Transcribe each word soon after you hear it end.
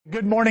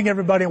Good morning,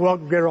 everybody, and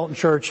welcome to Greater Alton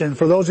Church. And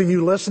for those of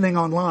you listening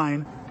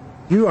online,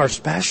 you are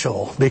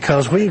special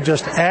because we've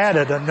just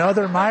added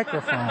another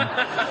microphone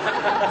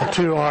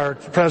to our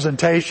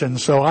presentation.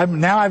 So I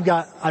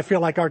feel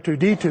like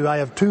R2-D2. I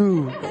have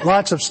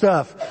lots of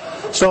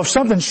stuff. So if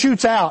something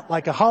shoots out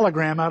like a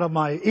hologram out of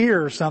my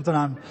ear or something,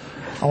 I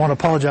want to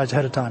apologize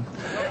ahead of time.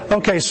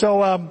 Okay,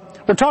 so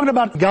we're talking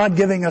about God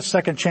giving us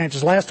second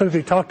chances. Last week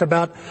we talked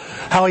about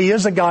how He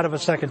is a God of a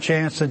second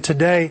chance, and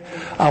today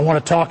I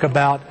want to talk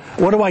about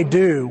what do I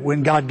do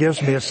when God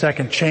gives me a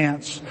second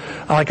chance.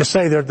 Like I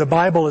say, the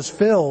Bible is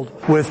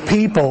filled with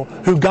people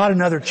who got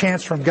another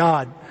chance from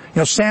God. You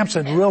know,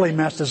 Samson really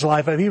messed his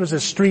life up. He was a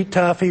street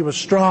tough. He was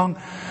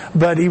strong,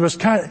 but he was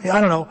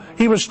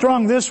he was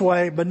strong this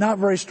way, but not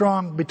very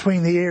strong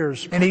between the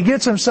ears. And he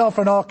gets himself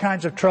in all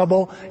kinds of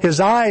trouble.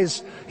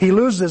 He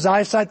loses his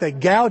eyesight. They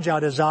gouge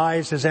out his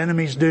eyes, his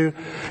enemies do.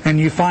 And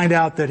you find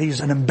out that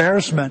he's an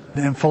embarrassment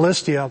in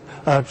Philistia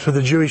for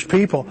the Jewish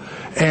people.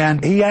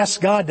 And he asks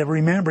God to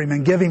remember him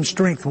and give him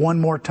strength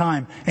one more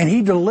time. And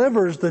He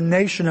delivers the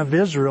nation of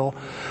Israel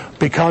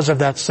because of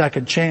that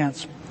second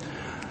chance.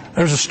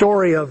 There's a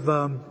story of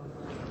a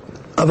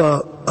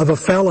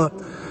fella.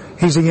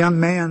 He's a young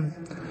man,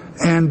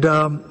 and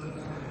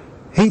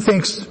he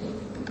thinks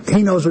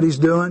he knows what he's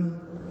doing.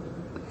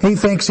 He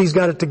thinks he's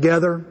got it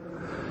together,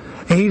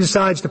 and he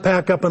decides to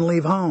pack up and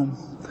leave home.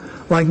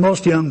 Like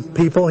most young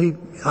people,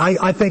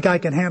 I think I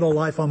can handle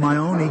life on my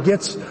own. He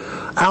gets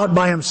out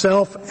by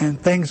himself,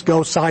 and things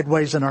go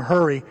sideways in a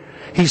hurry.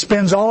 He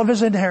spends all of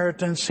his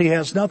inheritance. He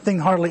has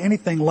hardly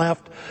anything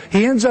left.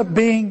 He ends up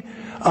being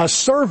a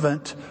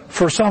servant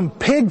for some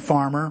pig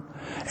farmer,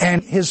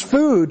 and his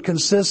food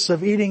consists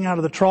of eating out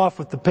of the trough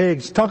with the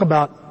pigs. Talk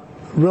about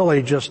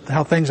really just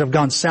how things have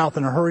gone south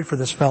in a hurry for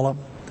this fellow.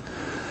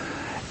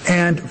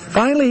 And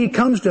finally he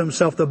comes to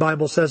himself, the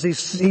Bible says. He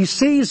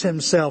sees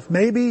himself,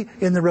 maybe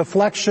in the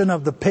reflection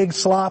of the pig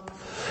slop.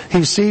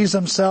 He sees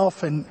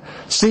himself and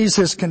sees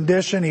his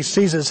condition. He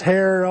sees his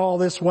hair all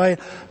this way,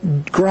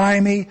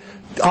 grimy,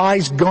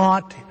 eyes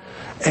gaunt.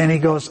 And he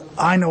goes,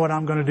 I know what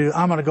I'm going to do.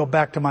 I'm going to go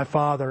back to my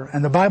father.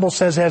 And the Bible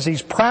says as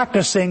he's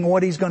practicing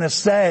what he's going to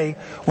say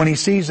when he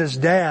sees his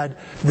dad,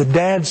 the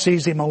dad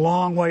sees him a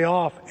long way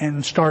off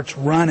and starts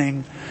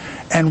running.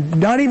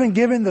 And not even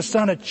giving the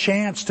son a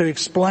chance to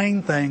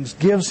explain things,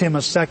 gives him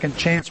a second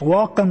chance,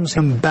 welcomes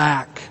him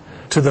back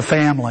to the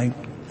family.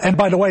 And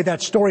by the way,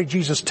 that story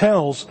Jesus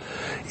tells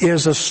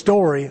is a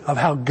story of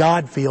how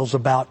God feels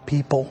about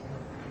people.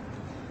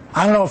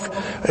 I don't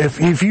know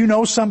if you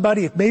know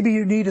somebody, if maybe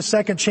you need a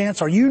second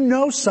chance, or you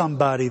know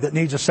somebody that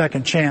needs a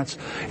second chance,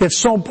 it's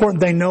so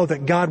important they know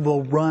that God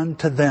will run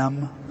to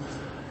them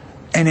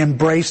and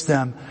embrace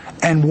them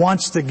and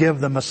wants to give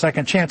them a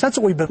second chance. That's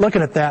what we've been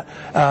looking at that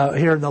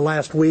here in the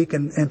last week.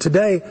 And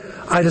today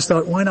I just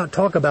thought, why not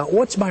talk about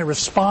what's my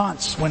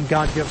response when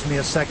God gives me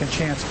a second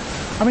chance?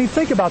 I mean,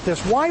 think about this.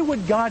 Why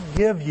would God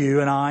give you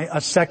and I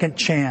a second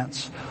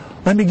chance?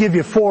 Let me give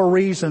you 4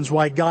 reasons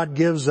why God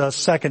gives us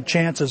second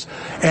chances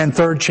and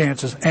third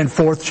chances and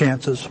fourth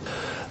chances.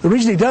 The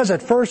reason He does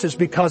that first is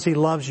because He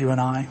loves you and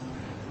I.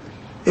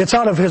 It's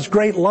out of His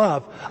great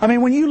love. I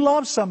mean, when you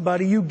love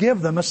somebody, you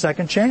give them a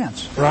second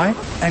chance, right?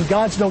 And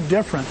God's no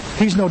different.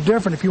 He's no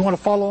different. If you want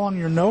to follow along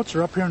your notes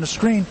or up here on the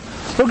screen,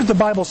 look at the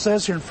Bible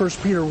says here in 1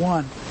 Peter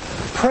 1.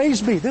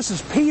 Praise be. This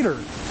is Peter,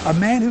 a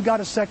man who got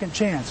a second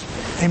chance.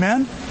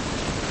 Amen?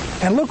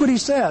 And look what he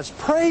says.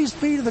 Praise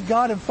be to the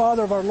God and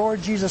Father of our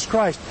Lord Jesus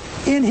Christ.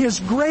 In His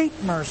great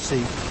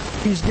mercy,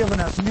 He's given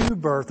us new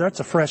birth.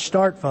 That's a fresh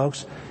start,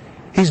 folks.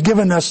 He's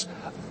given us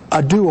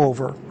a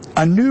do-over,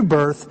 a new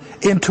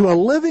birth into a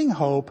living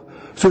hope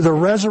through the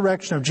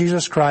resurrection of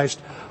Jesus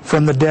Christ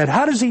from the dead.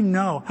 How does he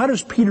know? How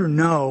does Peter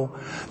know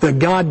that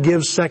God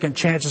gives second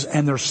chances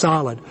and they're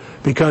solid?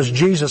 Because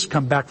Jesus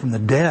come back from the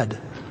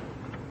dead.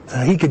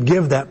 He could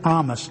give that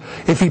promise.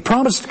 If He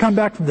promised to come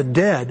back from the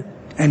dead,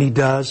 and He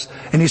does.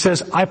 And He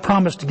says, I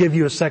promise to give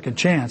you a second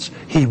chance.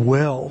 He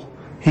will.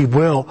 He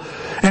will.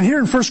 And here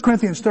in 1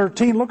 Corinthians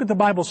 13, look what the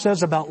Bible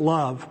says about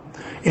love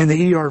in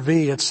the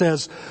ERV. It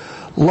says,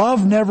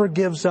 love never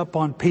gives up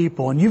on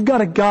people. And you've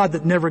got a God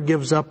that never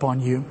gives up on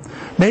you.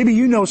 Maybe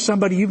you know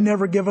somebody you've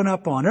never given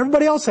up on.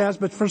 Everybody else has,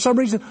 but for some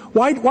reason,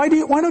 why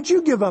don't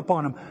you give up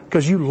on them?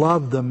 Because you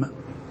love them.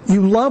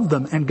 You love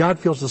them, and God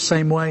feels the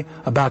same way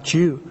about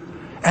you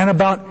and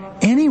about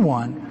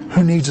anyone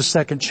who needs a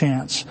second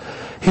chance.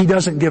 He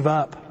doesn't give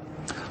up.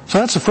 So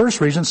that's the first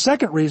reason.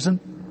 Second reason,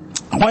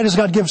 why does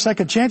God give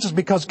second chances?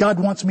 Because God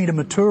wants me to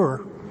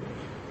mature.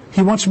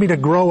 He wants me to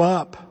grow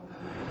up.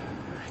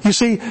 You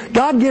see,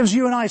 God gives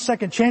you and I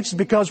second chances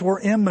because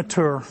we're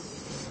immature.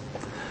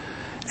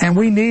 And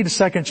we need a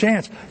second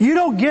chance.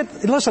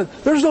 Listen,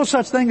 there's no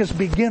such thing as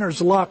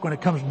beginner's luck when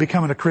it comes to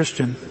becoming a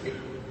Christian.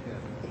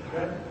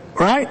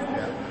 Right?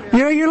 You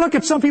know, you look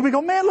at some people and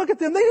go, man, look at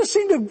them.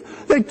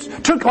 They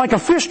took like a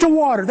fish to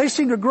water. They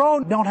seem to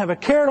grow, don't have a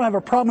care, don't have a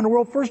problem in the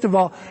world. First of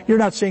all, you're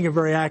not seeing it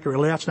very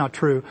accurately. That's not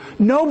true.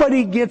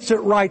 Nobody gets it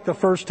right the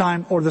first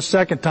time or the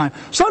second time.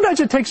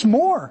 Sometimes it takes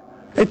more.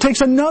 It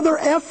takes another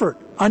effort.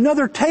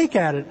 another take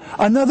at it,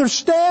 another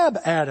stab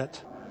at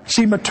it.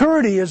 See,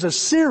 maturity is a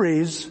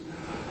series,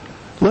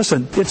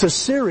 listen, it's a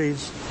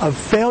series of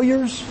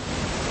failures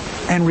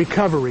and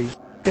recoveries.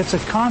 It's a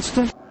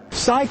constant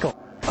cycle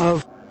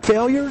of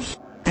failures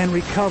and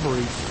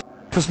recoveries.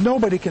 Because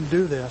nobody can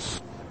do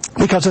this.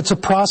 Because it's a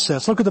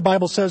process. Look what the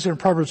Bible says here in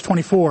Proverbs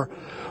 24.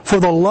 For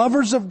the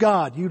lovers of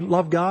God, you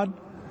love God?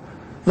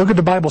 Look what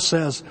the Bible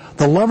says.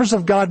 The lovers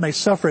of God may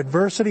suffer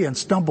adversity and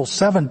stumble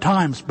 7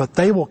 times, but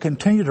they will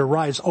continue to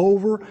rise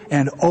over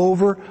and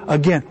over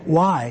again.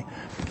 Why?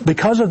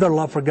 Because of their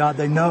love for God,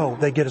 they know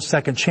they get a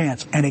second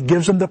chance, and it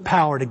gives them the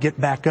power to get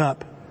back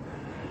up.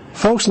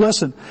 Folks,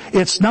 listen,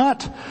 it's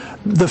not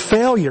the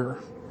failure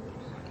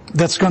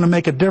that's going to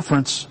make a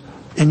difference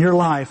in your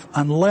life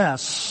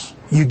unless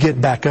you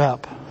get back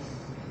up.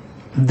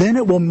 Then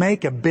it will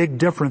make a big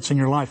difference in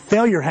your life.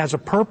 Failure has a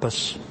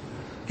purpose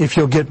if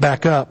you'll get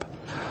back up.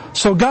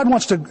 So God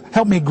wants to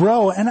help me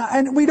grow,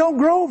 and we don't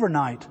grow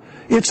overnight.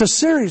 It's a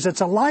series,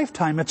 it's a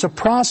lifetime, it's a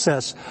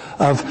process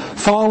of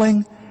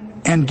falling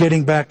and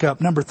getting back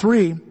up. Number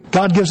 3,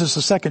 God gives us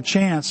a second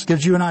chance,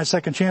 gives you and I a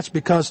second chance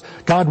because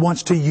God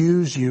wants to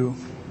use you.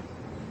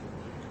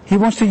 He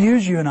wants to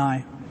use you and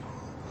I.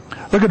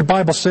 Look what the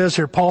Bible says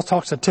here. Paul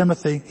talks to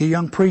Timothy, a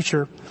young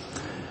preacher.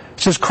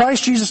 He says,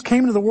 Christ Jesus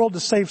came into the world to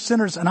save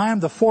sinners, and I am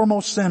the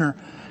foremost sinner.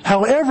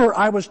 However,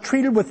 I was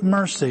treated with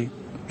mercy.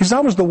 He says,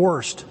 I was the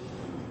worst.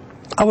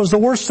 I was the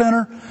worst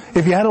sinner.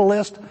 If you had a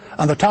list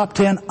on the top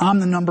 10, I'm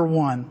the number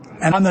 1.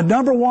 And I'm the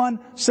number 1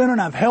 sinner,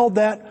 and I've held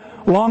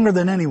that longer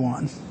than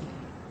anyone.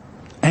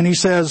 And he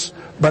says,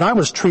 but I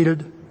was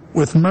treated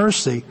with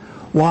mercy.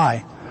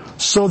 Why?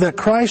 So that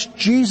Christ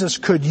Jesus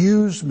could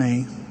use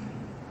me,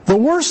 the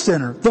worst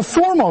sinner, the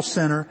foremost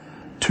sinner,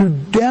 to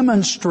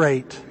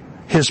demonstrate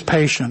His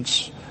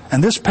patience.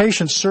 And this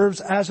patience serves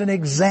as an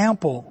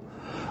example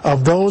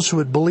of those who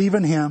would believe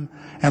in Him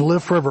and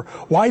live forever.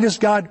 Why does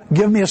God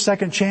give me a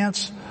second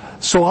chance?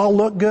 So I'll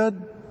look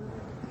good?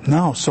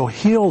 No, so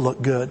He'll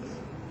look good.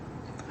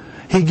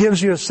 He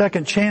gives you a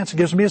second chance, He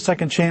gives me a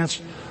second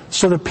chance,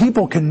 so that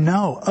people can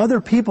know,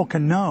 other people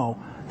can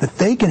know that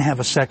they can have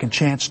a second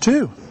chance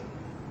too.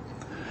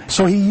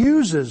 So He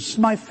uses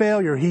my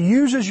failure, He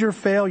uses your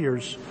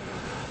failures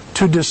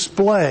to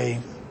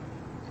display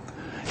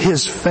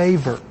His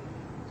favor.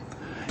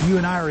 You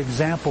and I are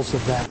examples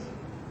of that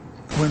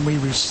when we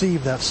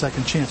receive that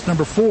second chance.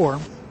 Number 4,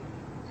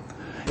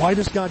 why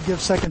does God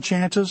give second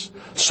chances?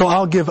 So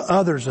I'll give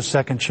others a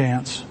second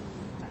chance.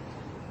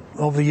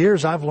 Over the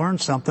years I've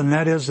learned something, and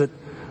that is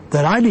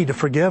that I need to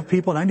forgive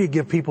people and I need to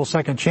give people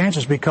second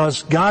chances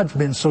because God's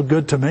been so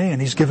good to me and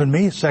He's given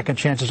me second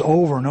chances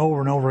over and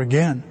over and over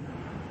again.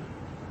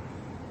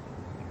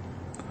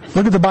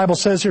 Look at the Bible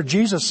says here,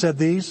 Jesus said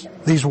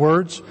these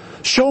words,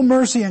 show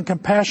mercy and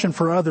compassion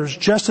for others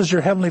just as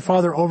your Heavenly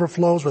Father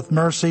overflows with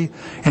mercy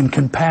and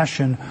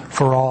compassion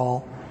for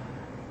all.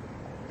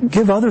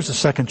 Give others a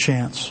second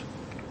chance.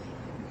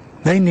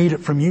 They need it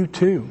from you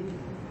too.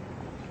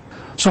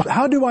 So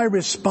how do I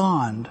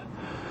respond?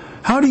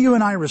 How do you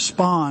and I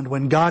respond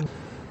when God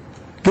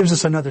gives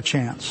us another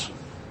chance?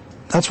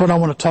 That's what I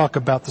want to talk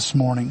about this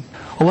morning.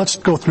 Well, let's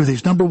go through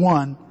these. Number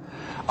 1,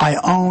 I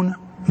own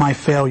my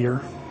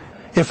failure.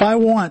 If I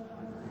want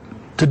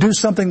to do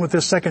something with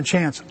this second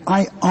chance,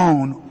 I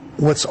own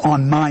what's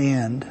on my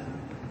end.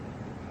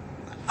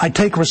 I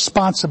take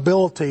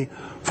responsibility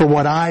for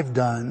what I've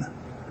done.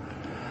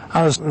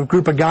 I was with a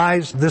group of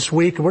guys this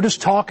week, and we're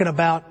just talking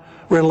about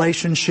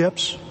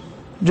relationships.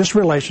 Just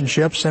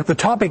relationships. And the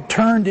topic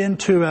turned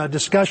into a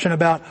discussion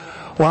about,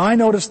 well, I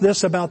noticed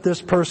this about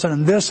this person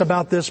and this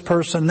about this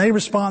person. They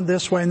respond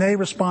this way and they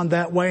respond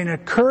that way. And it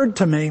occurred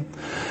to me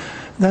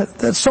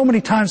that so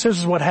many times this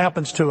is what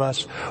happens to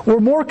us. We're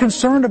more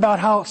concerned about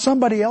how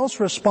somebody else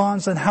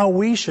responds than how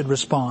we should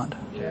respond.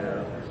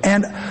 Yeah.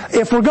 And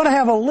if we're going to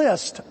have a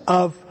list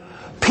of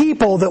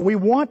people that we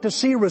want to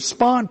see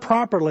respond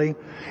properly,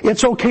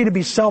 it's okay to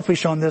be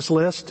selfish on this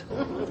list.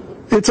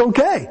 It's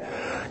okay.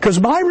 Because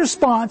my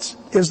response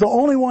is the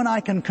only one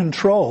I can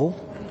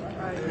control.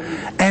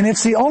 And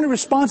it's the only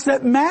response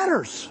that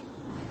matters.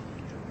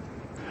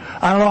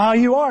 I don't know how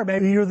you are.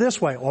 Maybe you're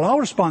this way. Well, I'll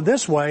respond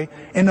this way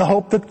in the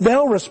hope that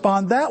they'll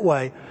respond that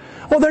way.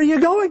 Well, there you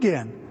go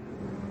again.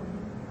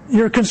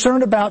 You're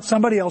concerned about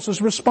somebody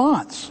else's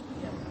response.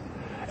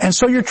 And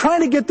so you're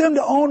trying to get them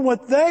to own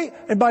what they...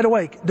 And by the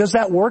way, does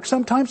that work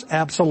sometimes?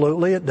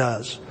 Absolutely it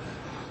does.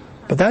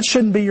 But that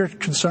shouldn't be your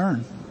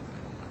concern.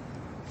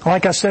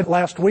 Like I said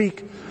last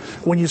week,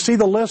 when you see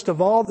the list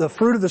of all the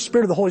fruit of the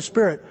Spirit of the Holy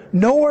Spirit,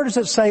 nowhere does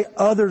it say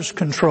others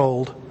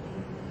controlled,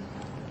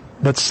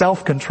 but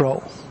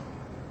self-control.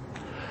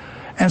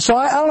 And so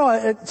I don't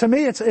know, to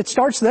me it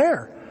starts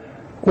there.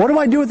 What do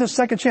I do with this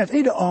second chance? I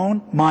need to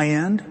own my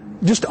end.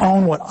 Just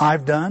own what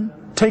I've done.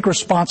 Take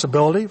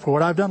responsibility for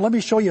what I've done. Let me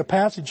show you a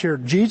passage here.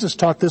 Jesus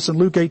taught this in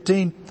Luke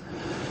 18.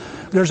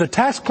 There's a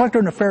tax collector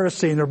and a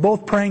Pharisee, and they're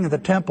both praying in the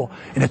temple.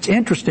 And it's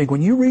interesting,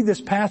 when you read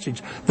this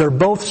passage, they're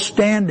both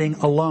standing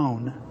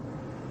alone.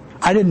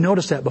 I didn't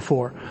notice that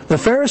before. The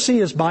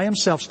Pharisee is by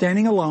himself,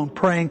 standing alone,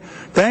 praying,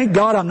 thank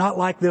God I'm not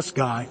like this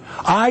guy.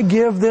 I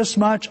give this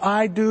much,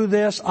 I do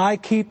this, I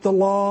keep the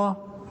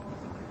law.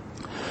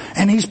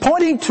 And he's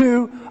pointing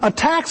to a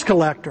tax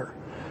collector.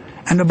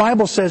 And the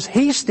Bible says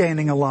he's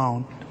standing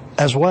alone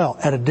as well,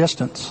 at a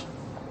distance.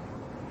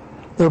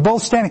 They're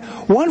both standing.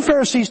 One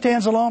Pharisee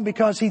stands alone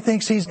because he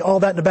thinks he's all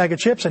that in a bag of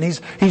chips, and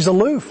he's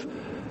aloof.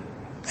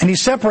 And he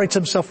separates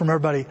himself from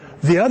everybody.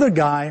 The other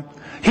guy,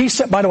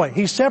 by the way,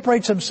 he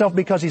separates himself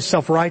because he's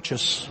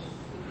self-righteous.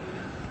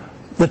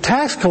 The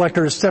tax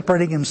collector is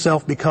separating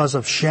himself because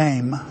of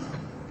shame.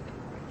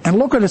 And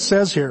look what it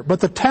says here. But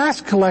the tax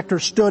collector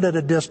stood at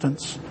a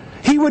distance.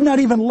 He would not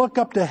even look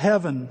up to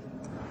heaven,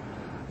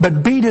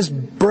 but beat his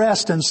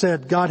breast and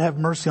said, God, have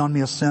mercy on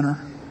me, a sinner.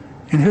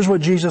 And here's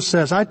what Jesus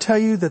says. I tell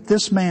you that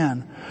this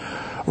man,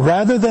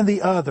 rather than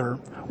the other,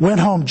 went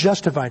home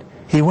justified.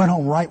 He went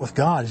home right with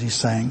God, as he's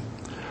saying.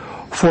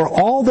 For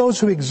all those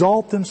who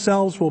exalt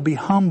themselves will be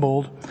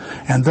humbled,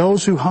 and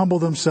those who humble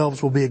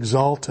themselves will be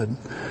exalted.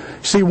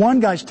 See, one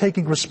guy's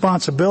taking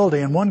responsibility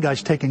and one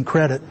guy's taking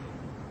credit.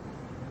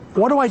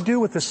 What do I do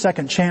with this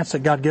second chance that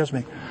God gives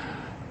me?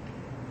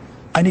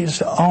 I need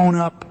to own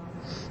up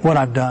what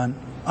I've done.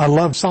 I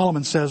love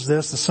Solomon says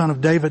this, the son of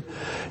David.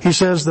 He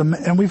says,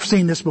 and we've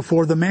seen this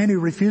before, the man who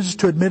refuses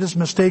to admit his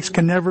mistakes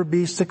can never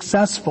be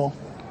successful.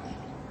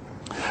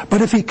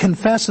 But if he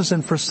confesses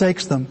and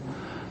forsakes them,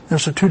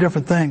 there's two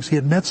different things. He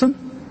admits them,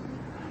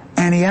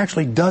 and he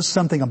actually does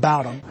something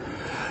about them.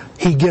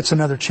 He gets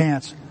another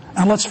chance.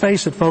 And let's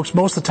face it, folks,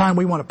 most of the time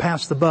we want to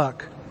pass the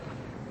buck.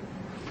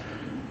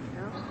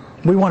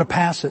 We want to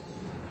pass it.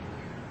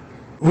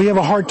 We have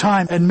a hard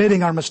time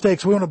admitting our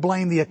mistakes. We want to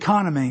blame the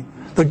economy,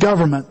 the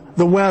government,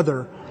 the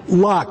weather,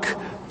 luck,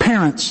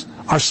 parents,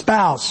 our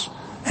spouse,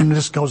 and it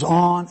just goes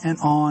on and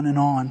on and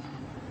on.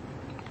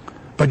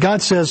 But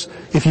God says,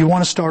 if you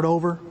want to start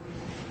over,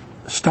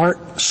 start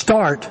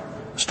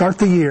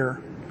the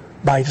year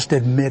by just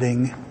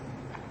admitting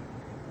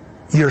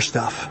your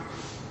stuff.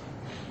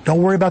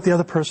 Don't worry about the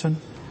other person.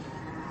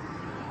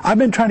 I've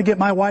been trying to get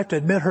my wife to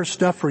admit her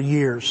stuff for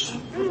years.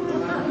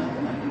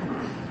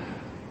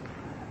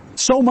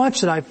 So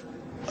much that I've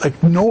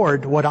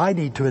ignored what I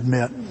need to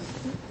admit.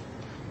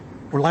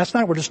 Last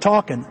night we're just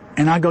talking,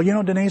 and I go,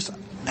 Denise,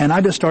 and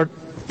I just start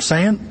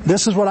saying,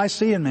 this is what I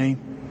see in me.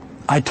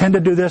 I tend to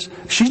do this.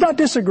 She's not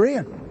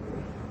disagreeing.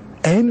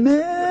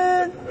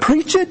 Amen.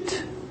 Preach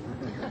it.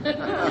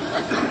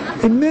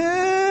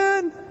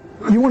 Amen.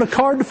 You want a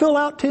card to fill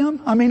out,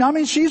 Tim? I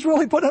mean, she's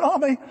really putting it on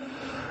me.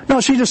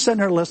 No, she's just sitting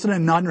there listening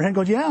and nodding her head and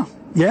goes, yeah.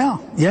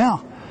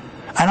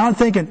 And I'm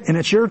thinking, and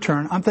it's your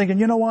turn, I'm thinking,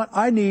 you know what?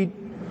 I need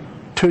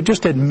to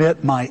just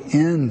admit my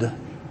end.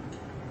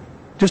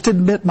 Just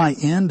admit my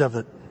end of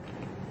it.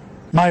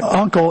 My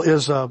uncle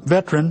is a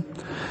veteran.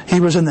 He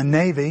was in the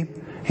Navy.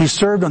 He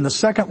served on the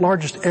second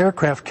largest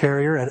aircraft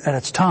carrier at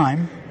its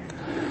time.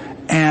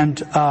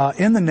 And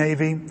in the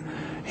Navy,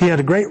 he had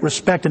a great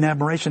respect and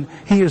admiration.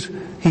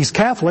 He's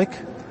Catholic,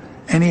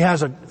 and he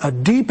has a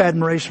deep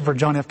admiration for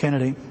John F.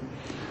 Kennedy.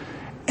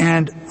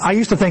 And I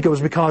used to think it was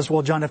because,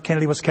 John F.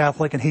 Kennedy was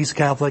Catholic and he's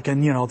Catholic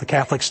and, the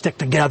Catholics stick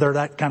together,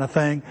 that kind of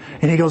thing.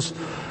 And he goes,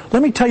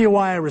 let me tell you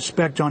why I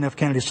respect John F.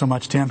 Kennedy so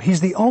much, Tim. He's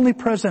the only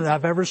president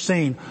I've ever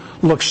seen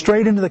look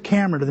straight into the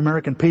camera to the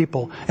American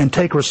people and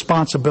take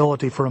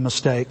responsibility for a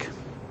mistake.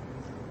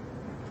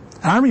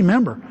 And I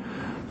remember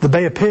the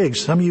Bay of Pigs.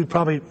 Some of you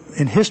probably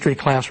in history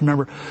class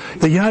remember.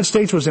 The United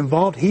States was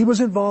involved. He was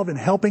involved in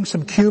helping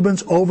some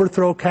Cubans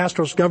overthrow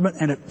Castro's government,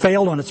 and it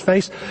failed on its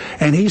face.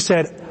 And he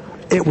said,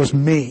 it was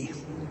me.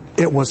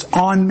 It was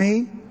on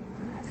me,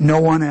 no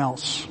one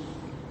else.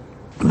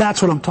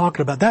 That's what I'm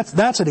talking about.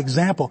 That's an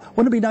example.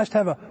 Wouldn't it be nice to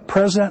have a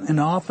president in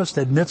office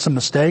that admits some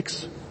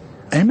mistakes?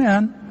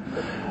 Amen.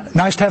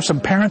 Nice to have some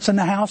parents in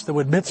the house that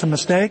would admit some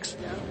mistakes.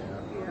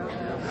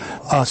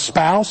 A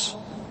spouse,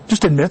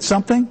 just admit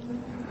something.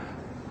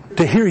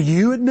 To hear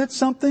you admit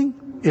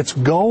something, it's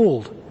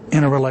gold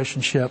in a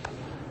relationship.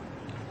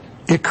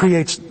 It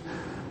creates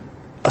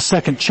a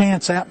second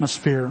chance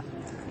atmosphere.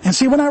 And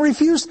see, when I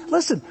refuse,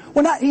 listen,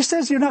 he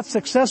says you're not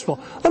successful.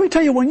 Let me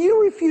tell you, when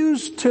you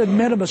refuse to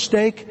admit a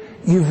mistake,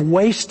 you've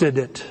wasted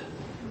it.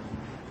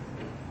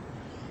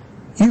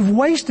 You've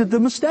wasted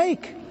the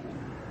mistake.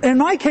 In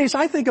my case,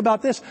 I think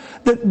about this,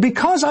 that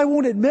because I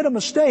won't admit a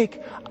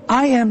mistake,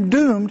 I am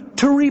doomed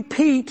to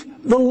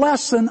repeat the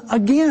lesson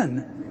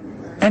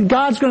again. And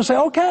God's going to say,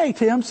 okay,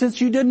 Tim, since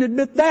you didn't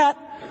admit that,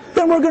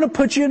 then we're going to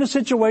put you in a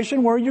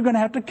situation where you're going to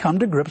have to come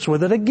to grips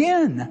with it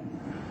again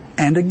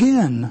and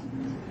again.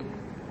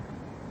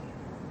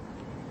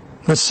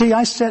 But see,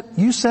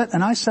 you set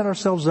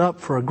ourselves up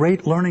for a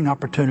great learning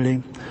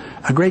opportunity,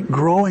 a great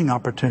growing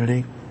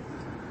opportunity,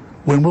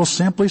 when we'll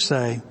simply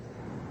say,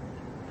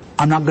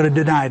 I'm not going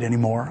to deny it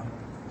anymore.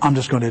 I'm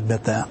just going to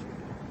admit that.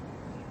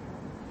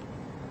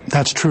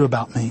 That's true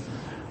about me.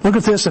 Look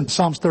at this in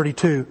Psalms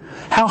 32.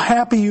 How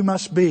happy you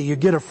must be. You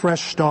get a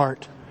fresh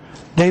start.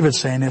 David's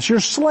saying this.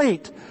 Your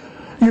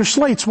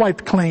slate's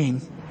wiped clean.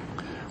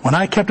 When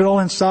I kept it all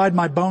inside,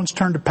 my bones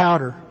turned to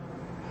powder.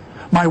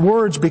 My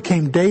words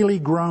became daily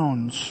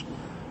groans.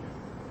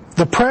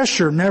 The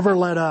pressure never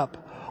let up.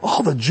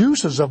 All the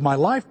juices of my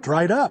life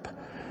dried up.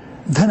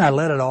 Then I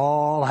let it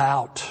all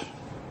out.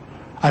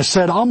 I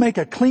said, I'll make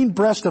a clean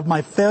breast of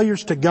my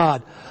failures to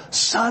God.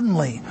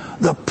 Suddenly,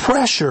 the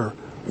pressure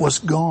was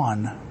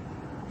gone.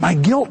 My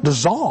guilt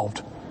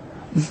dissolved.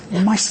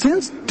 My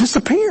sins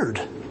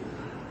disappeared.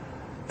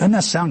 Doesn't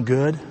that sound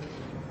good?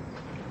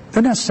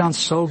 Doesn't that sound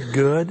so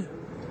good?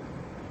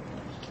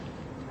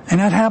 And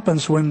that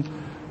happens when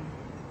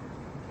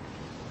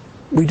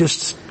we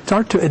just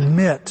start to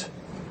admit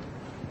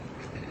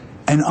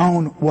and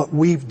own what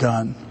we've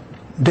done.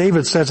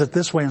 David says it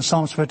this way in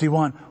Psalms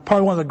 51,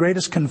 probably one of the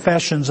greatest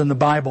confessions in the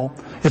Bible.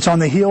 It's on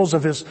the heels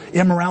of his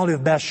immorality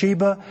of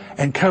Bathsheba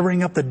and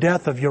covering up the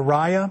death of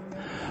Uriah,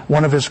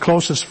 one of his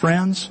closest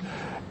friends.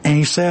 And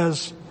he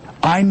says,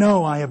 I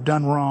know I have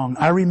done wrong.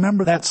 I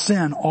remember that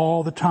sin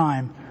all the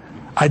time.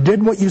 I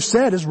did what you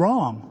said is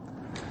wrong.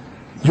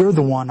 You're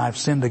the one I've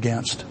sinned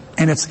against.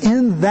 And it's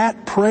in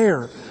that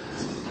prayer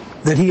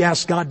that he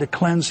asks God to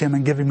cleanse him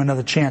and give him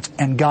another chance.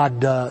 And God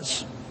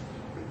does.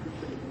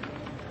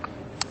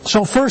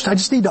 So first, I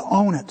just need to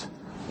own it.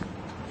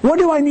 What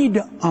do I need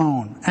to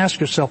own? Ask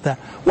yourself that.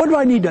 What do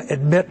I need to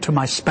admit to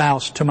my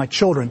spouse, to my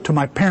children, to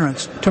my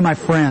parents, to my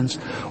friends?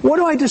 What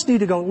do I just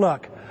need to go,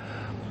 look,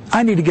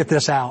 I need to get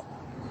this out.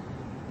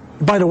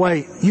 By the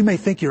way, you may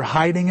think you're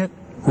hiding it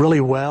really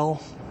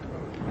well.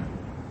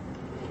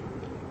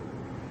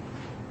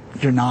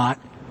 You're not.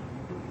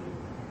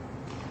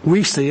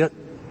 We see it.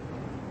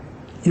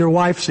 Your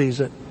wife sees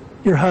it.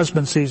 Your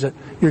husband sees it.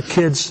 Your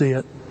kids see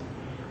it.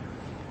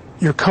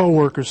 Your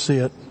coworkers see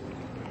it.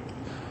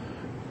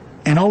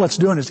 And all it's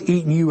doing is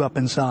eating you up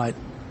inside.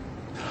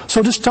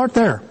 So just start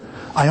there.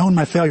 I own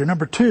my failure.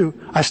 Number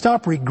 2, I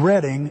stop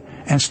regretting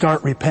and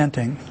start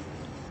repenting.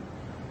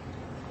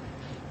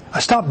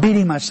 I stop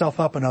beating myself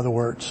up, in other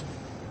words.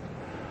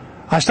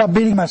 I stop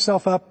beating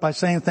myself up by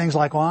saying things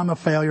like, well, I'm a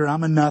failure,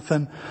 I'm a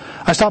nothing.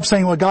 I stop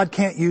saying, well, God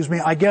can't use me,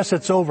 I guess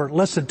it's over.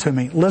 Listen to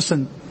me.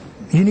 Listen,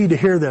 you need to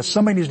hear this.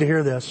 Somebody needs to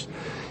hear this.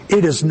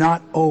 It is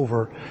not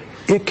over.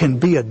 It can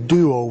be a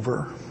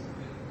do-over.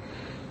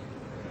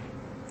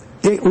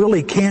 It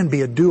really can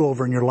be a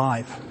do-over in your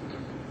life.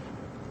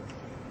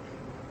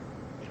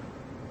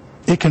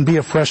 It can be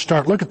a fresh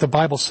start. Look at the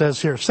Bible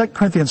says here, 2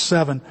 Corinthians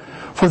 7,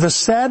 for the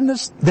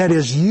sadness that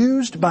is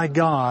used by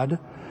God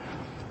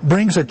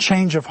brings a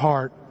change of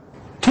heart.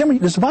 Tim,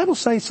 does the Bible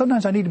say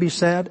sometimes I need to be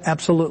sad?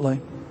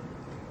 Absolutely.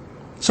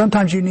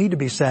 Sometimes you need to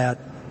be sad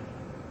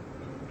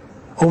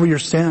over your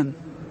sin.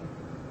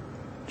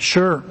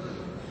 Sure.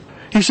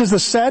 He says the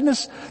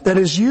sadness that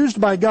is used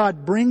by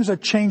God brings a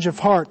change of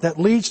heart that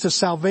leads to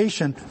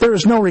salvation. There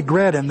is no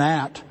regret in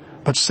that.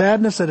 But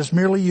sadness that is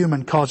merely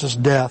human causes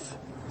death.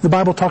 The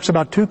Bible talks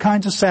about 2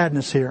 kinds of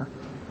sadness here.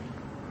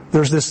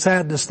 There's this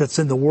sadness that's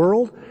in the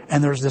world,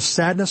 and there's this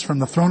sadness from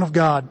the throne of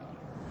God.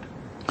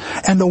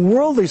 And the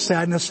worldly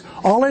sadness,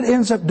 all it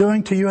ends up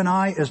doing to you and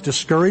I is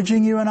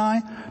discouraging you and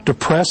I,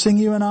 depressing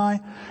you and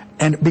I,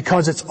 and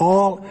because it's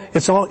all,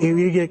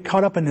 you get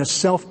caught up in this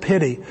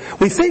self-pity.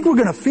 We think we're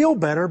going to feel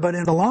better, but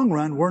in the long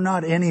run, we're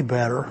not any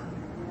better.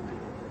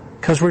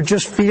 Because we're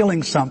just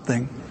feeling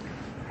something.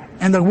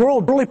 And the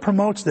world really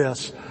promotes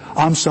this.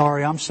 I'm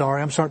sorry,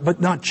 but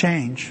not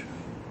change.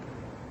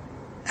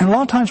 And a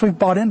lot of times we've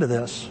bought into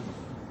this.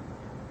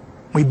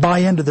 We buy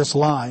into this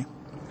lie.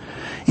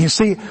 You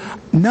see,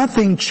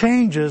 nothing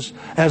changes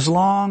as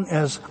long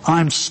as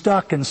I'm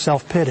stuck in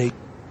self-pity.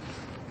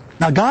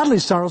 Now, godly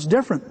sorrow is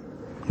different.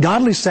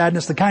 Godly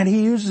sadness, the kind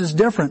he uses, is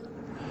different.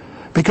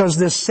 Because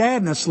this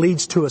sadness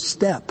leads to a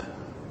step.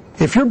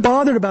 If you're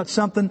bothered about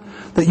something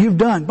that you've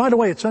done, by the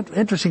way, it's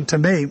interesting to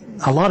me,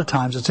 a lot of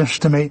times it's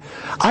interesting to me,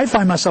 I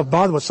find myself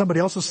bothered with somebody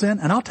else's sin,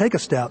 and I'll take a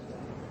step.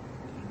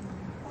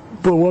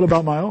 But what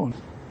about my own?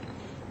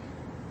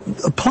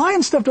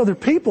 Applying stuff to other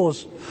people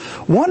is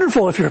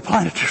wonderful if you're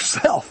applying it to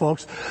yourself,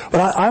 folks.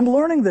 But I'm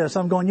learning this.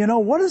 I'm going,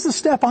 what is the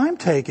step I'm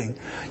taking?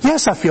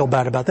 Yes, I feel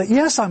bad about that.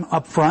 Yes, I'm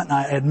upfront and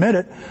I admit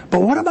it.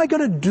 But what am I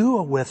going to do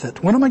with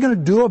it? What am I going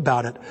to do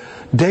about it?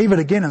 David,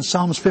 again, in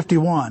Psalms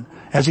 51,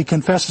 as he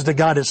confesses to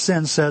God his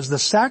sin, says, the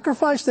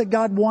sacrifice that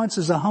God wants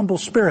is a humble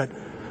spirit.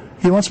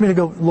 He wants me to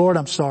go, Lord,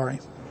 I'm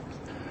sorry.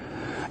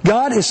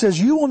 God, it says,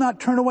 you will not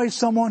turn away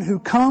someone who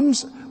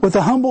comes with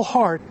a humble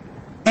heart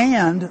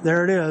and,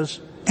 there it is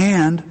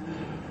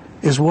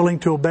willing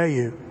to obey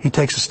you. He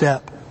takes a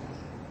step.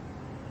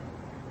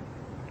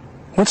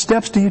 What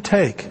steps do you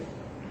take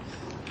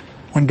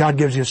when God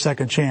gives you a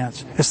second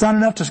chance? It's not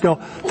enough to just go,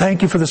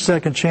 thank you for the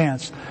second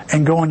chance,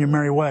 and go on your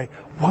merry way.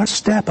 What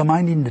step am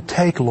I needing to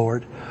take,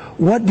 Lord?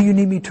 What do you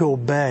need me to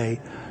obey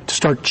to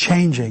start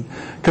changing?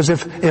 Because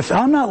if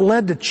I'm not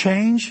led to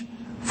change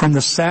from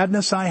the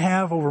sadness I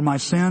have over my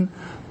sin,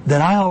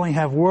 then I only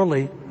have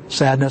worldly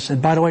sadness.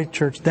 And by the way,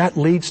 church, that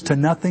leads to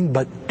nothing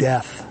but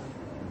death.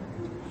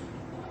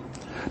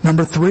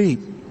 Number 3,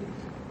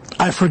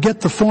 I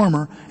forget the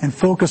former and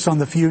focus on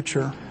the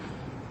future.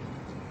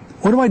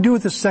 What do I do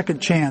with this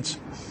second chance?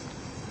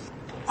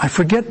 I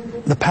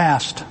forget the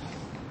past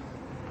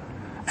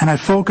and I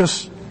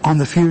focus on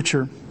the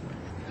future.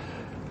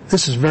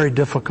 This is very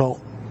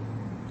difficult.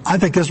 I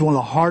think this is one of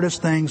the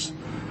hardest things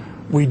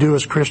we do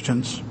as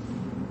Christians,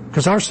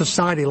 because our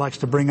society likes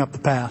to bring up the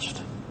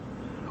past.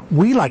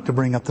 We like to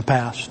bring up the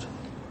past.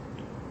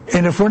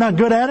 And if we're not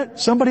good at it,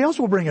 somebody else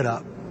will bring it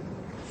up.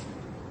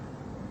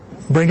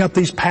 Bring up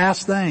these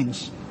past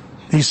things,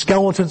 these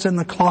skeletons in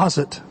the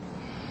closet.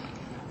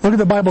 Look at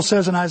the Bible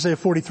says in Isaiah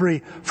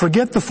 43,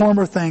 forget the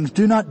former things,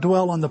 do not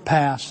dwell on the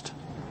past.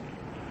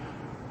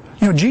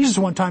 You know, Jesus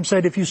one time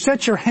said, if you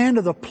set your hand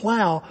to the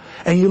plow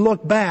and you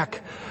look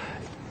back,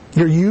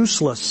 you're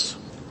useless.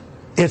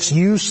 It's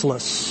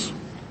useless.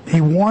 He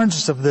warns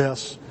us of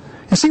this.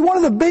 And see, one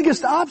of the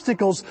biggest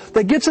obstacles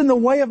that gets in the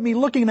way of me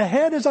looking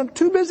ahead is I'm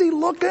too busy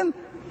looking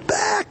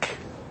back.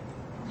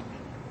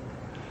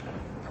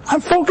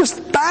 I'm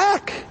focused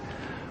back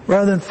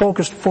rather than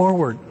focused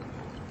forward.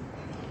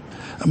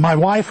 My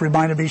wife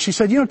reminded me, she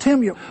said, you know,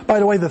 Tim, by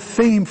the way, the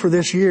theme for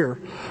this year,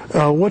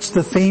 what's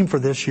the theme for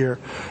this year?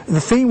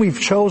 The theme we've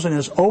chosen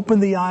is open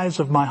the eyes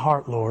of my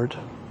heart, Lord.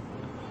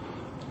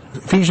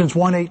 Ephesians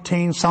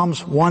 1:18,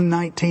 Psalms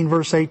 119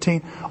 verse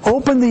 18.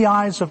 Open the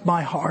eyes of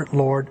my heart,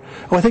 Lord.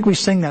 Well, I think we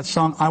sing that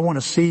song, I want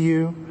to see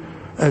you.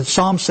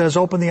 Psalm says,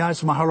 open the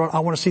eyes of my heart, Lord. I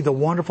want to see the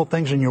wonderful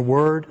things in your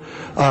word.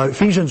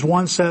 Ephesians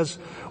 1 says,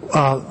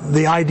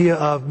 the idea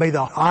of may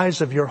the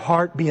eyes of your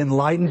heart be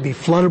enlightened, be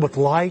flooded with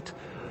light,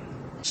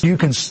 so you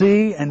can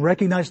see and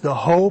recognize the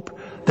hope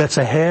that's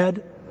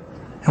ahead.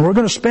 And we're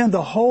going to spend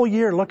the whole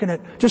year looking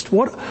at just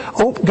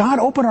God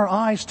open our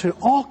eyes to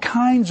all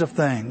kinds of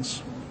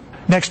things.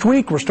 Next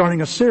week, we're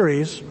starting a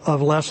series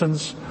of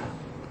lessons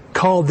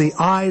called The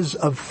Eyes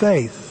of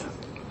Faith.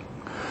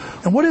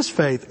 And what is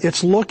faith?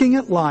 It's looking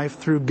at life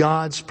through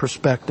God's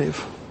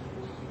perspective.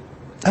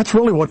 That's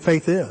really what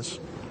faith is.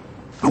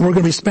 And we're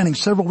going to be spending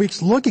several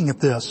weeks looking at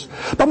this.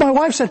 But my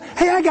wife said,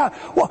 hey,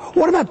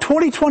 what about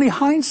 20/20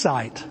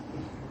 hindsight?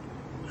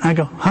 I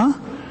go, huh?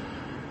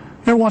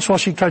 Every once in a while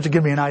she tries to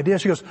give me an idea.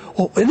 She goes,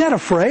 well, isn't that a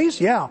phrase?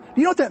 Yeah.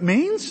 Do you know what that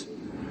means?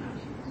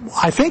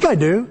 I think I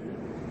do.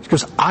 She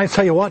goes, I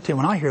tell you what, Tim,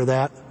 when I hear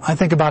that, I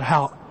think about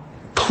how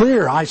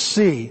clear I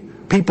see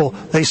people,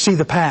 they see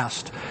the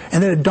past.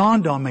 And then it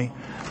dawned on me,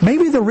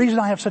 maybe the reason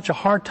I have such a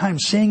hard time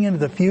seeing into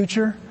the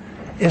future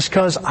is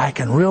because I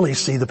can really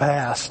see the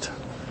past.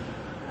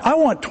 I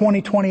want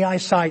 20/20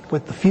 eyesight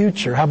with the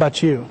future. How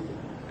about you?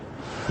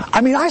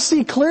 I mean, I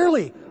see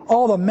clearly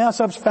all the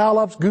mess-ups,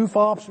 foul-ups,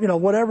 goof-ups,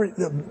 whatever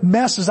the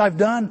messes I've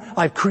done,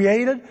 I've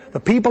created,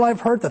 the people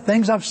I've hurt, the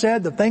things I've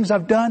said, the things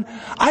I've done.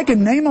 I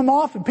can name them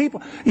off,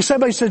 and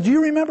somebody says, do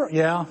you remember?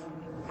 Yeah.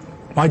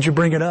 Why'd you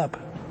bring it up?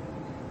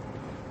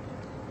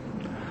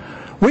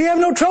 We have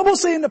no trouble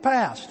seeing the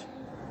past.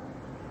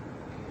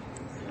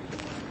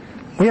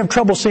 We have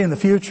trouble seeing the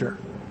future.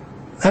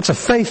 That's a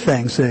faith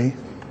thing, see?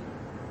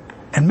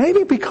 And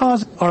maybe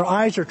because our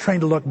eyes are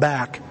trained to look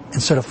back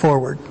instead of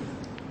forward.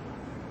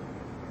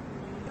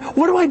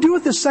 What do I do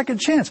with this second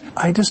chance?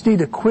 I just need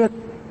to quit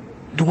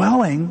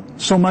dwelling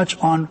so much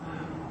on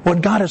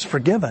what God has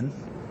forgiven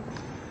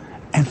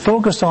and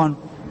focus on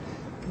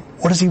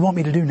what does He want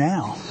me to do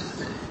now?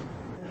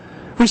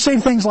 We say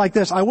things like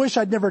this, I wish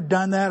I'd never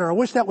done that, or I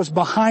wish that was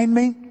behind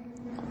me.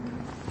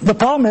 The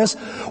problem is,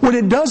 when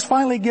it does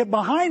finally get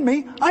behind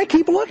me, I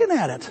keep looking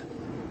at it.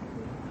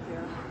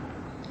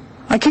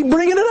 I keep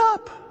bringing it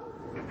up.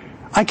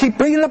 I keep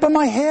bringing it up in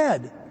my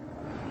head.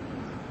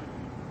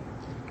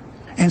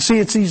 And see,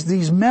 it's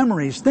these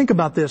memories. Think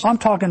about this. I'm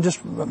talking just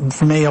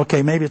for me.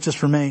 Okay, maybe it's just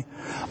for me.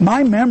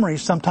 My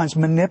memories sometimes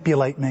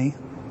manipulate me.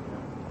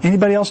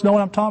 Anybody else know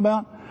what I'm talking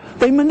about?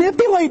 They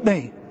manipulate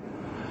me.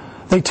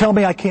 They tell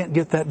me I can't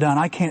get that done.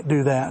 I can't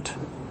do that.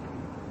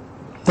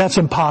 That's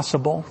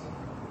impossible.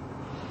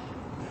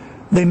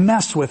 They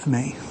mess with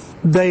me.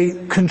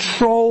 They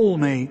control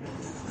me.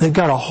 They've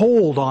got a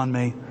hold on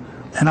me.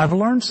 And I've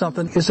learned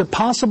something. Is it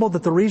possible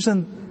that the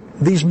reason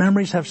these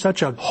memories have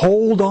such a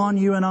hold on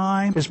you and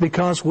I is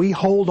because we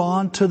hold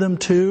on to them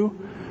too?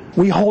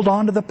 We hold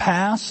on to the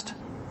past.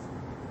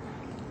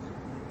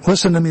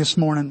 Listen to me this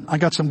morning. I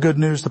got some good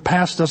news. The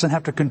past doesn't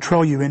have to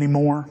control you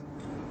anymore.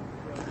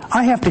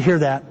 I have to hear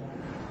that.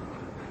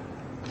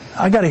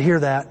 I got to hear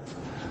that.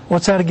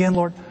 What's that again,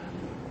 Lord?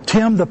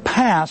 Tim, the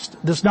past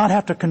does not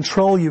have to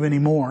control you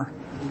anymore.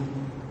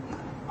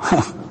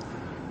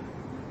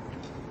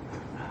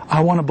 I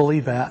want to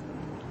believe that.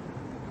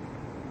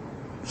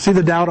 See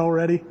the doubt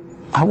already?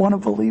 I want to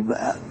believe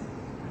that.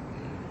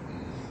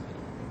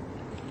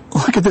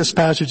 Look at this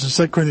passage in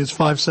 2 Corinthians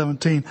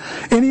 5:17.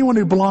 Anyone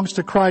who belongs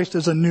to Christ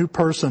is a new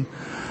person.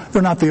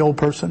 They're not the old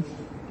person.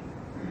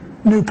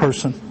 New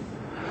person.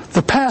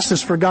 The past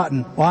is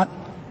forgotten. What?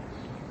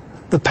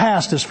 The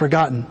past is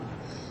forgotten.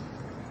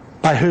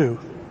 By who?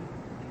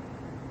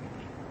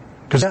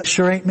 Because that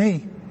sure ain't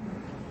me.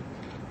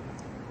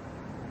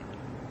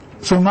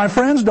 So my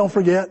friends, don't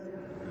forget.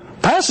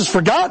 Past is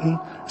forgotten.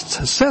 It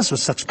says with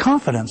such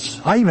confidence.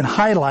 I even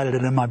highlighted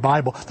it in my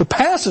Bible. The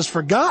past is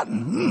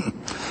forgotten.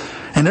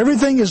 And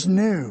everything is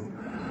new.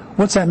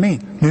 What's that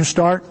mean? New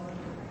start?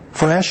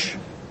 Fresh?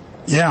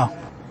 Yeah.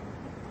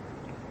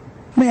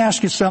 Let me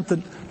ask you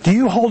something. Do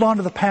you hold on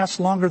to the past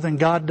longer than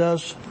God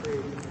does?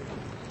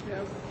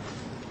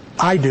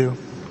 I do.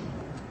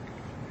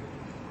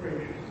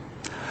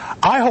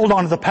 I hold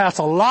on to the past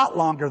a lot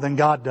longer than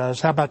God does.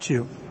 How about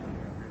you?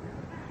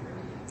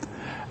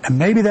 And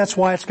maybe that's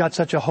why it's got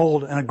such a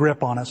hold and a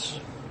grip on us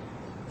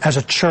as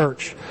a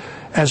church,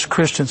 as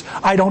Christians.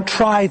 I don't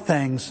try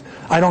things.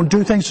 I don't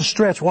do things to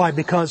stretch. Why?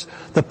 Because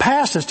the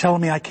past is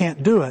telling me I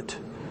can't do it.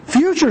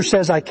 Future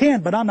says I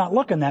can, but I'm not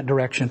looking that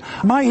direction.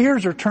 My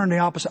ears are turned the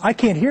opposite. I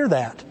can't hear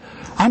that.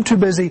 I'm too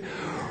busy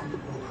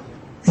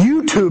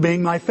YouTubing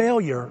my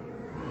failure.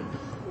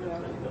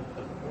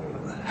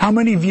 How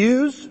many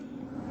views?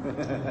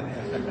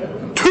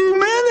 Too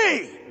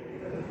many!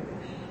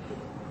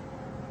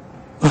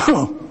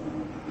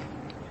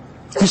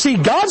 You see,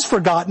 God's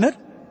forgotten it.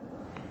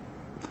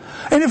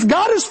 And if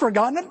God has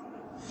forgotten it,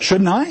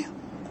 shouldn't I?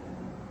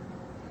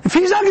 If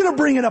He's not going to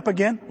bring it up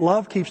again,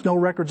 love keeps no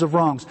records of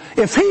wrongs.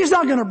 If He's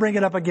not going to bring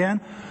it up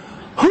again,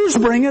 who's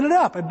bringing it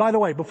up? And by the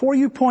way, before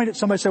you point at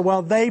somebody and say,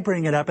 well, they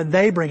bring it up and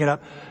they bring it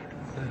up,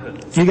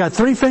 you got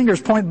 3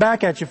 fingers pointing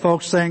back at you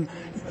folks saying,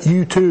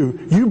 you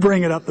too, you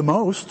bring it up the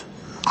most.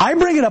 I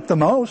bring it up the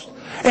most.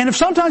 And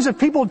if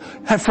people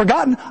have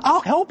forgotten,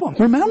 I'll help them.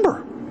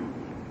 Remember.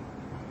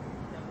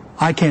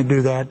 I can't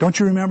do that. Don't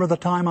you remember the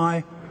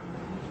time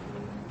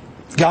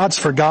God's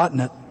forgotten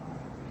it.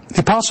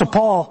 The Apostle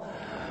Paul,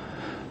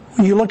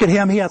 when you look at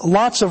him, he had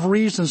lots of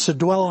reasons to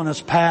dwell on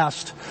his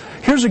past.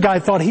 Here's a guy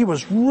who thought he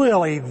was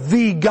really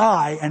the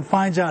guy and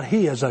finds out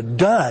he is a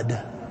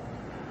dud.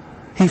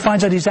 He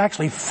finds out he's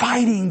actually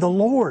fighting the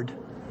Lord.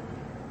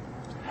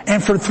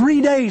 And for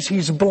 3 days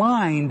he's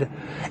blind,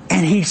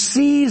 and he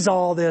sees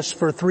all this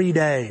for 3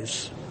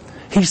 days.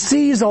 He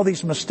sees all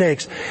these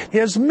mistakes.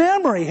 His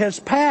memory, his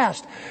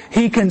past,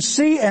 he can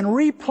see and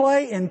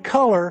replay in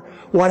color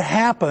what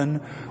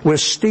happened with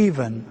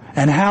Stephen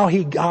and how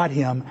he got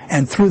him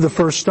and threw the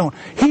first stone.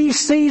 He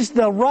sees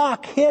the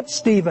rock hit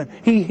Stephen.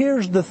 He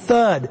hears the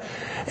thud.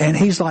 And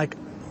he's like,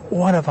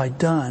 what have I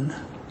done?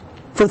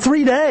 For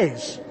 3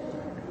 days,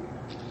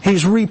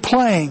 he's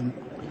replaying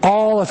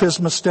all of his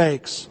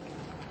mistakes.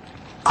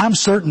 I'm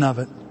certain of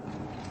it.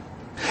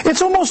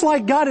 It's almost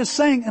like God is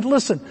saying, and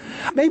listen,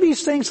 maybe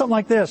He's saying something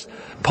like this,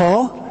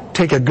 Paul,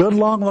 take a good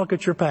long look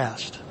at your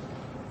past,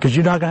 because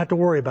you're not going to have to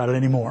worry about it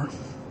anymore.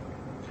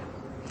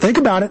 Think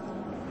about it.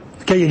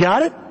 Okay, you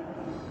got it?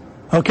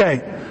 Okay.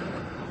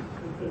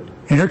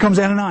 And here comes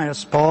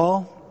Ananias.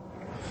 Paul,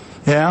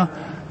 yeah,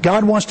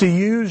 God wants to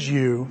use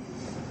you.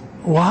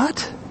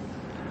 What?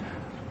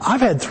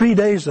 I've had 3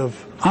 days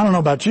of, I don't know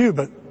about you,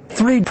 but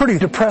 3 pretty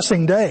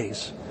depressing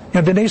days.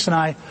 Denise and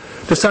I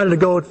decided to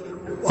go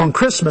on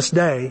Christmas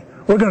Day.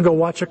 We're going to go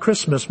watch a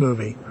Christmas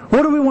movie.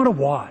 What do we want to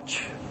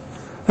watch?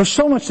 There's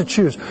so much to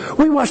choose.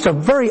 We watched a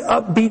very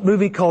upbeat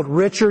movie called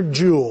Richard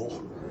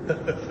Jewell.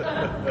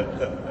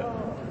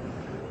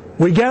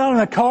 We get out in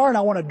the car and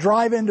I want to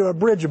drive into a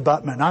bridge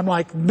abutment. I'm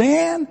like,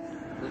 man,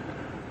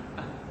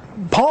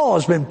 Paul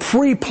has been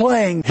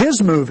pre-playing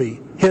his movie,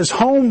 his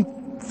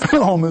home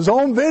film, his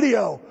own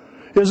video,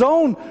 his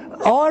own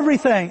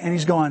everything. And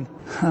he's going,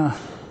 huh.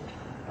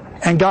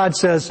 And God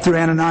says through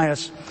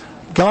Ananias,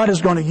 God is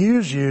going to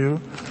use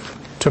you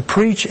to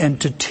preach and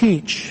to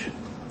teach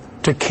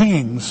to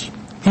kings.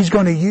 He's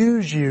going to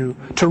use you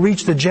to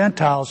reach the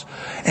Gentiles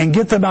and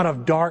get them out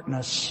of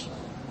darkness.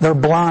 They're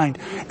blind.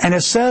 And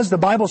it says, the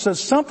Bible says,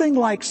 something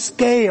like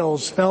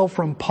scales fell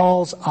from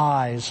Paul's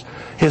eyes.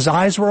 His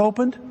eyes were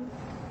opened?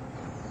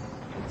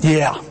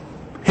 Yeah.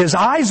 His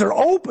eyes are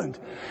opened.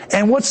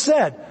 And what's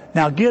said?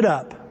 Now get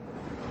up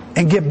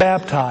and get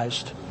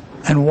baptized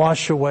and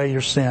wash away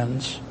your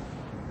sins.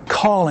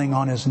 Calling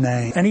on His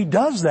name. And he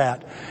does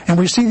that. And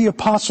we see the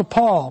Apostle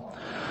Paul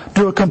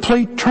do a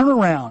complete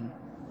turnaround.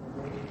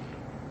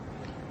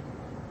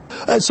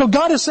 So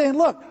God is saying,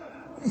 look,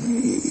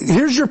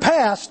 here's your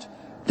past.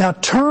 Now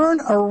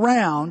turn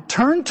around.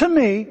 Turn to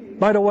me.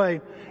 By the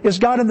way, is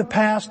God in the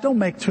past? Don't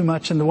make too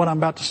much into what I'm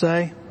about to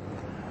say.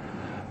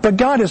 But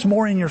God is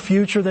more in your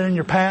future than in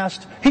your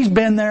past. He's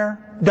been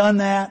there, done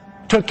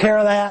that, took care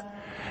of that.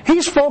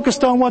 He's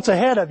focused on what's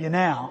ahead of you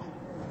now.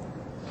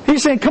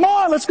 He's saying, come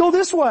on, let's go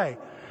this way.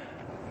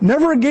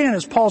 Never again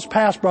is Paul's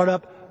past brought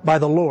up by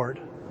the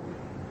Lord.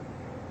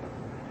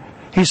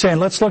 He's saying,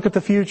 let's look at the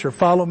future.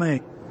 Follow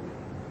me.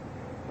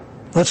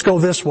 Let's go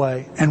this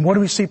way. And what do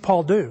we see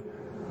Paul do?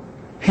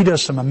 He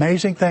does some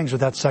amazing things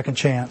with that second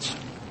chance.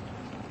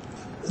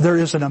 There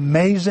is an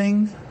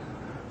amazing,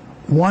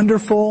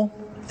 wonderful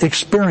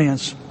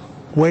experience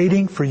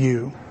waiting for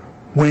you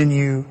when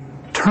you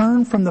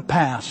turn from the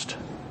past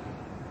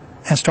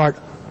and start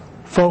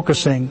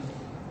focusing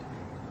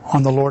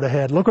on the Lord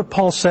ahead. Look what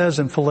Paul says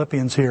in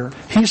Philippians here.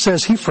 He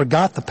says he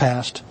forgot the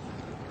past.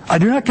 I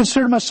do not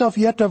consider myself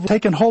yet to have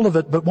taken hold of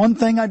it, but one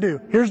thing I do.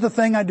 Here's the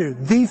thing I do.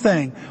 The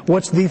thing.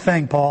 What's the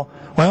thing, Paul?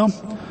 Well,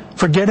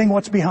 forgetting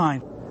what's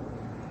behind.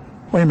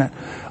 Wait a minute.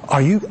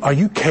 Are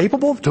you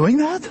capable of doing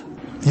that?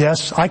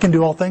 Yes, I can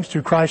do all things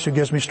through Christ who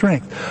gives me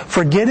strength.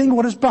 Forgetting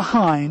what is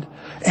behind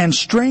and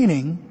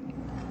straining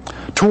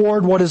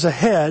toward what is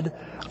ahead,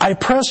 I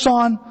press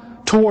on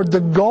toward the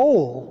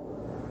goal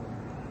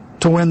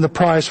to win the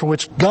prize for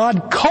which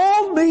God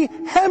called me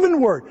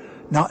heavenward.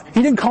 Now,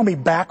 He didn't call me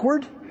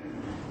backward.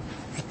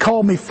 He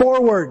called me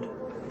forward,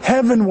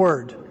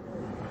 heavenward.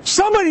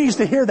 Somebody needs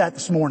to hear that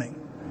this morning.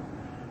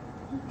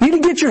 You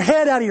need to get your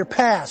head out of your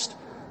past.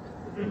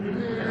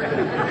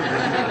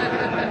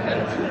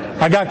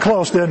 I got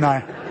close, didn't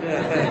I?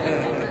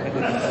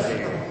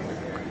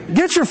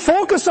 Get your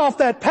focus off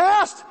that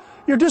past.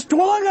 You're just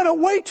dwelling on it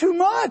way too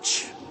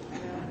much.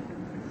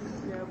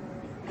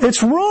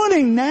 It's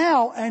ruining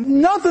now,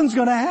 and nothing's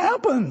going to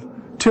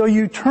happen till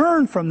you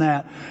turn from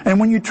that. And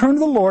when you turn to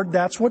the Lord,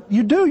 that's what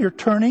you do. You're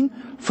turning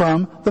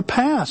from the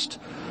past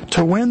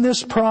to win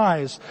this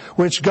prize,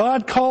 which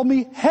God called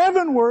me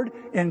heavenward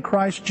in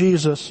Christ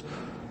Jesus.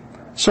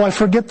 So I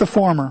forget the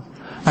former.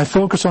 I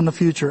focus on the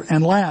future.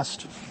 And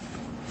last,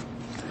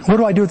 what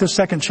do I do with the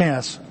second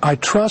chance? I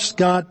trust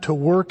God to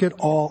work it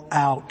all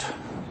out.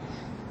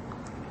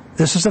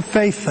 This is a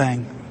faith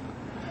thing.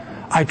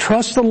 I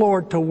trust the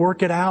Lord to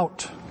work it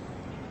out.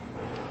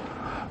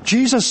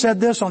 Jesus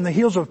said this on the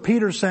heels of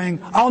Peter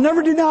saying, I'll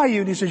never deny you.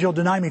 And He says, you'll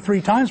deny me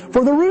 3 times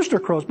before the rooster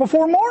crows,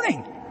 before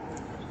morning.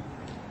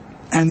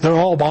 And they're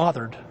all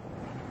bothered.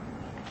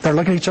 They're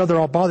looking at each other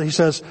all bothered. He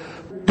says,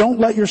 don't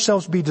let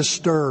yourselves be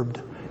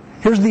disturbed.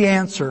 Here's the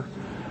answer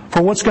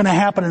for what's going to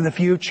happen in the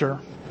future.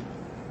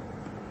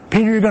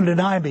 Peter, you're going to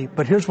deny me,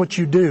 but here's what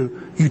you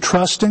do. You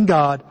trust in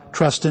God,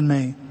 trust in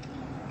me.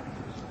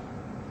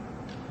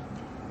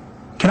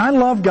 Can I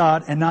love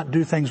God and not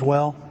do things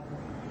well?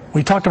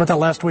 We talked about that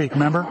last week,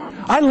 remember?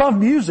 I love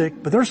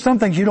music, but there's some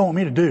things you don't want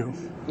me to do.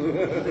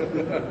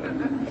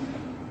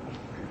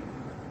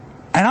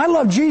 And I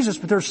love Jesus,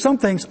 but there's some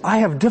things I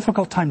have a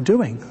difficult time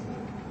doing.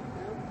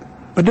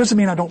 But it doesn't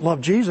mean I don't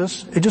love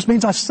Jesus. It just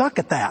means I suck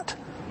at that.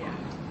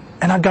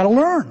 And I've got to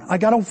learn.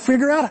 I've got to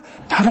figure out,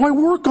 how do I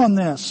work on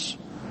this?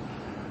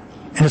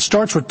 And it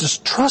starts with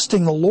just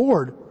trusting the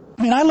Lord.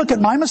 I mean, I look at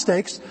my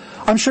mistakes.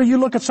 I'm sure you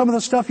look at some of the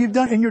stuff you've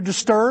done and you're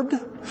disturbed.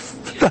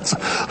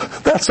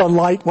 That's a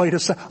light way to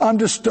say, I'm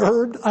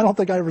disturbed. I don't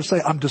think I ever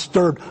say I'm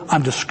disturbed.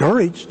 I'm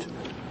discouraged.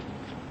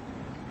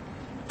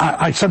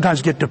 I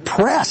sometimes get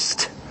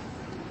depressed.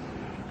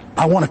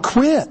 I want to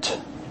quit.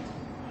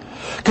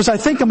 Because I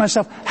think to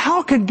myself,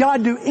 how could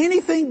God do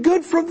anything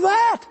good from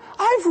that?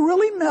 I've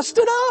really messed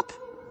it up.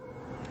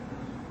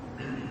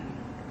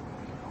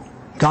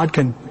 God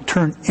can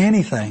turn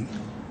anything,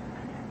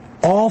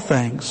 all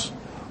things,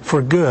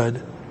 for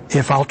good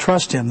if I'll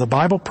trust Him. The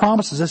Bible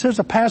promises this. Here's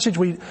a passage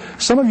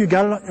some of you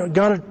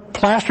got it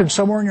plastered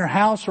somewhere in your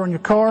house or in your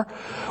car.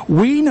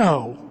 We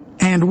know,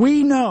 and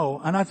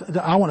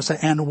I want to say,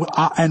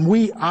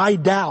 I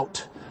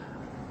doubt.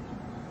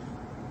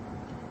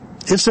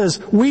 It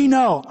says, we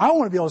know. I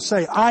want to be able to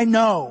say, I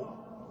know.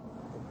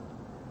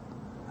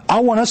 I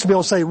want us to be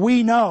able to say,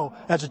 we know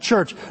as a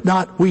church,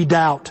 not we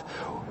doubt.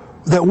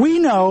 That we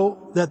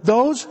know that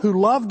those who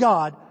love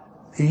God,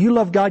 if you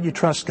love God, you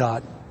trust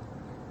God.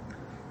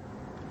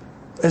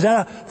 Is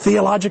that a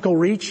theological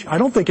reach? I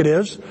don't think it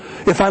is.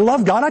 If I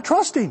love God, I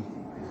trust Him.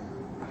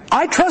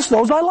 I trust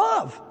those I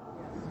love.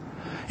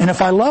 And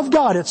if I love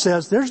God, it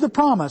says, there's the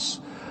promise.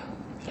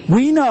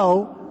 We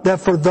know that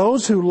for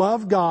those who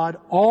love God,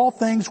 all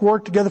things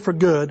work together for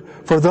good,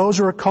 for those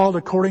who are called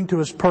according to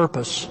His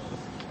purpose.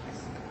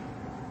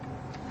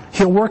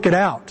 He'll work it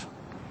out.